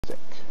stick.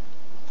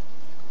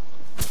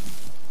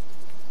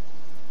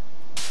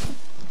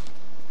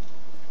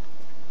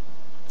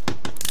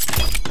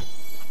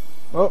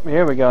 Oh,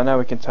 here we go. Now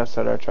we can test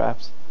out our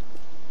traps.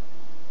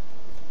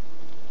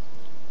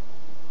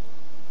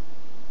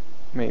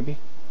 Maybe.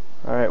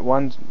 Alright,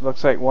 one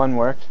looks like one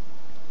worked.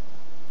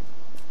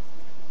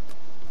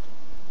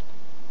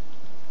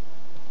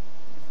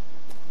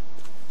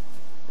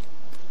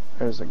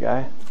 There's a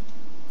guy.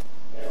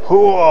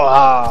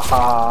 Hoo-ha-ha-ha.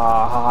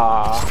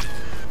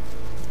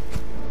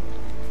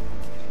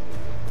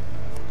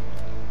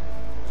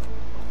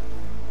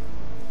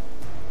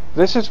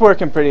 This is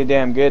working pretty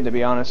damn good, to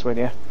be honest with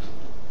you.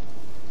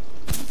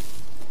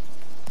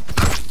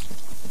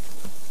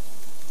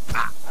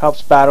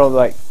 Helps battle,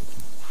 like...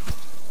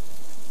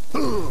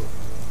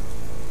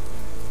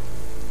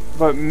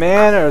 But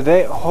man, are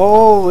they...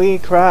 Holy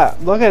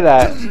crap. Look at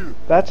that.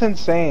 That's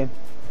insane.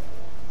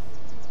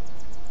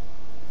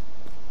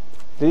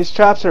 These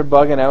traps are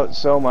bugging out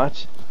so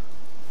much.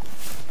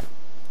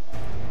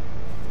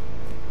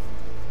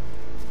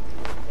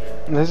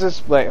 This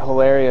is, like,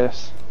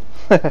 hilarious.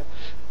 Like,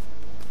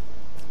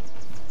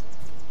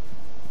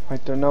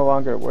 they're no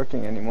longer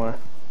working anymore.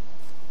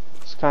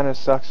 This kind of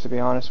sucks, to be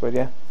honest with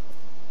you.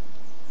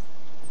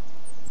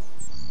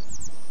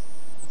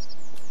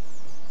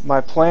 My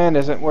plan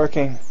isn't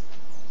working.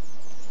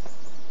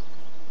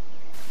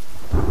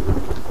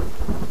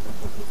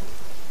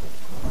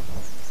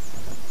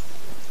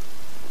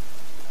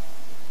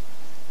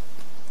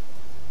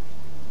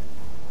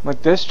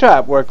 Like, this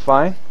trap worked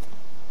fine.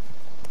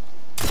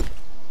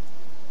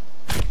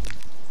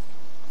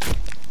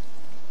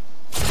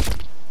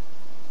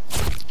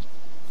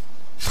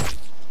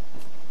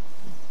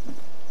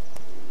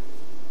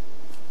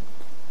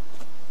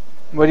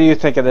 What do you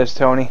think of this,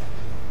 Tony?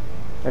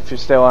 If you're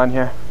still on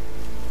here.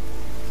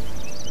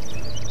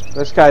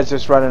 This guy's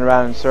just running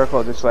around in a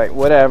circle, just like,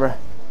 whatever.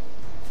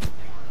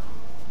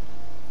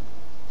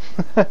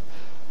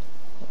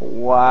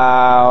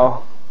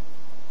 Wow.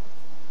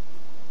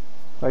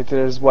 Like,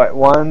 there's what,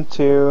 1,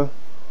 2,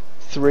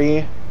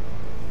 3.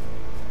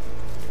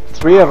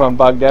 3 of them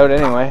bugged out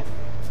anyway.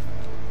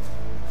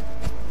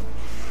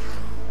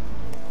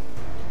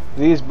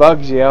 These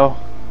bugs, yo.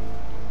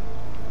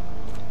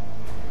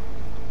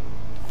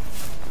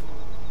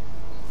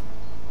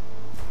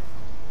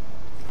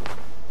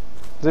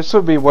 This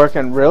would be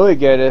working really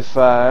good if,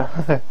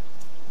 holy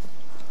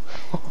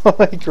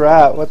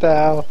crap, what the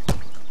hell?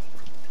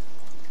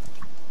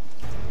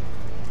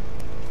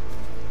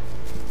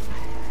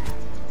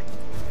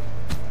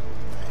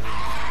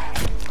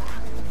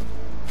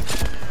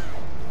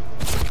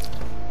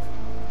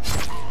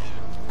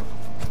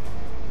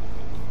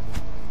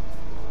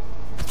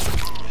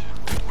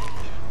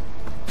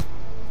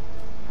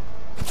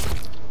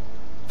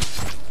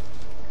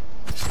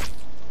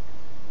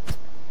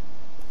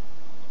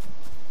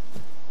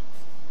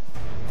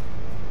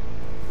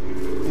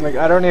 Like,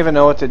 I don't even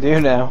know what to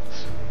do now.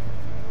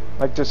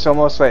 Like, this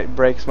almost like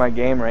breaks my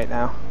game right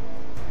now.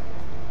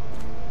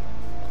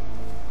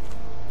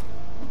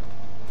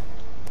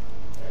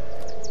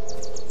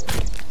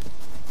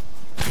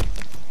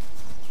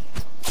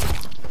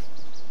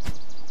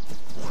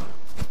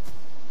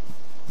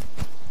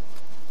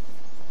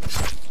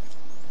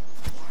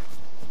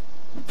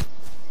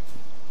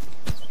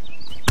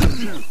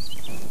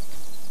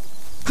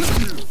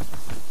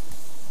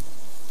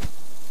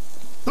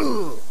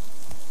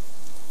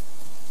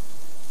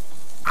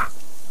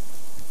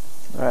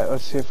 Alright,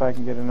 let's see if I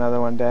can get another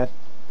one dead.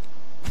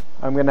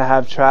 I'm gonna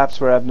have traps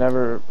where I've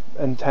never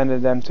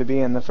intended them to be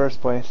in the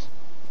first place.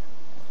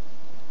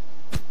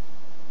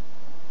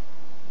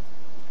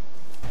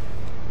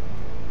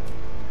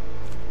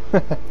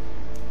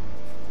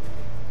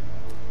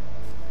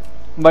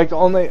 Like,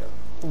 only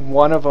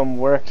one of them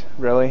worked,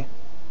 really.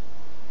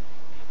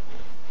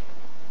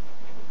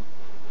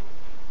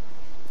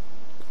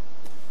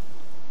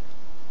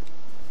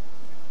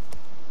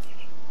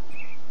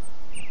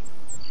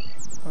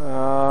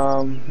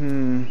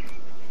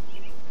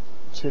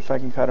 See if I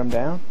can cut them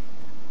down.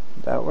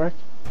 Did that work?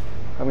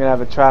 I'm gonna have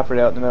a trapper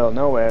out in the middle of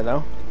nowhere,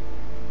 though.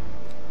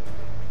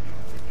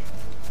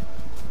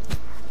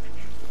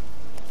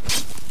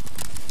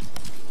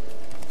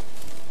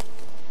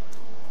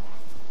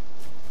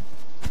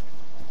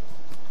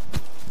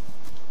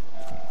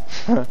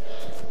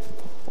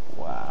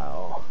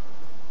 Wow.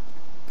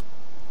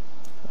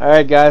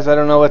 Alright, guys, I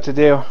don't know what to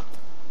do.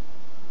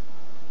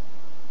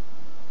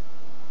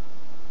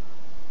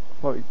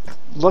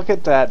 Look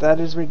at that. That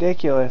is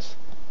ridiculous.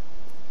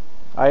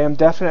 I am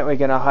definitely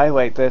going to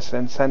highlight this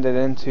and send it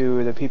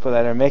into the people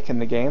that are making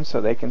the game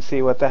so they can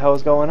see what the hell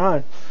is going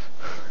on.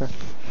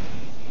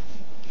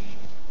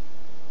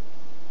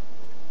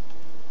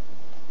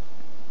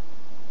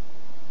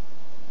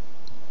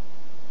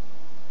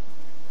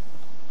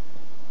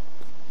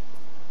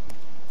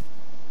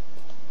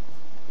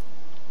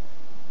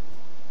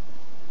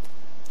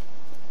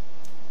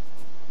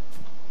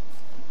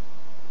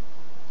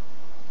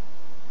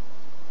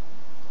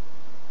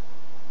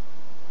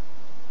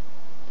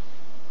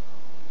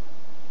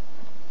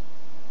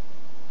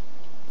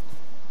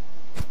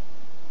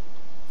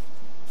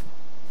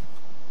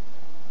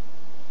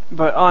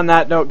 But on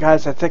that note,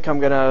 guys, I think I'm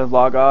gonna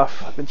log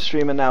off. I've been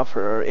streaming now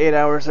for 8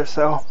 hours or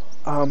so.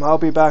 I'll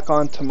be back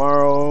on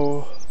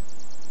tomorrow.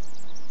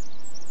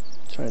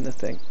 Trying to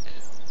think.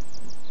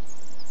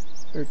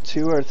 Or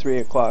 2 or 3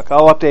 o'clock.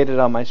 I'll update it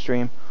on my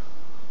stream.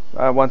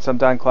 Once I'm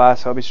done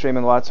class, I'll be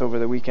streaming lots over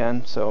the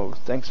weekend. So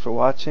thanks for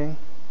watching.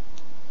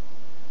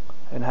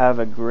 And have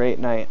a great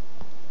night.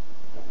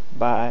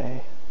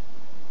 Bye.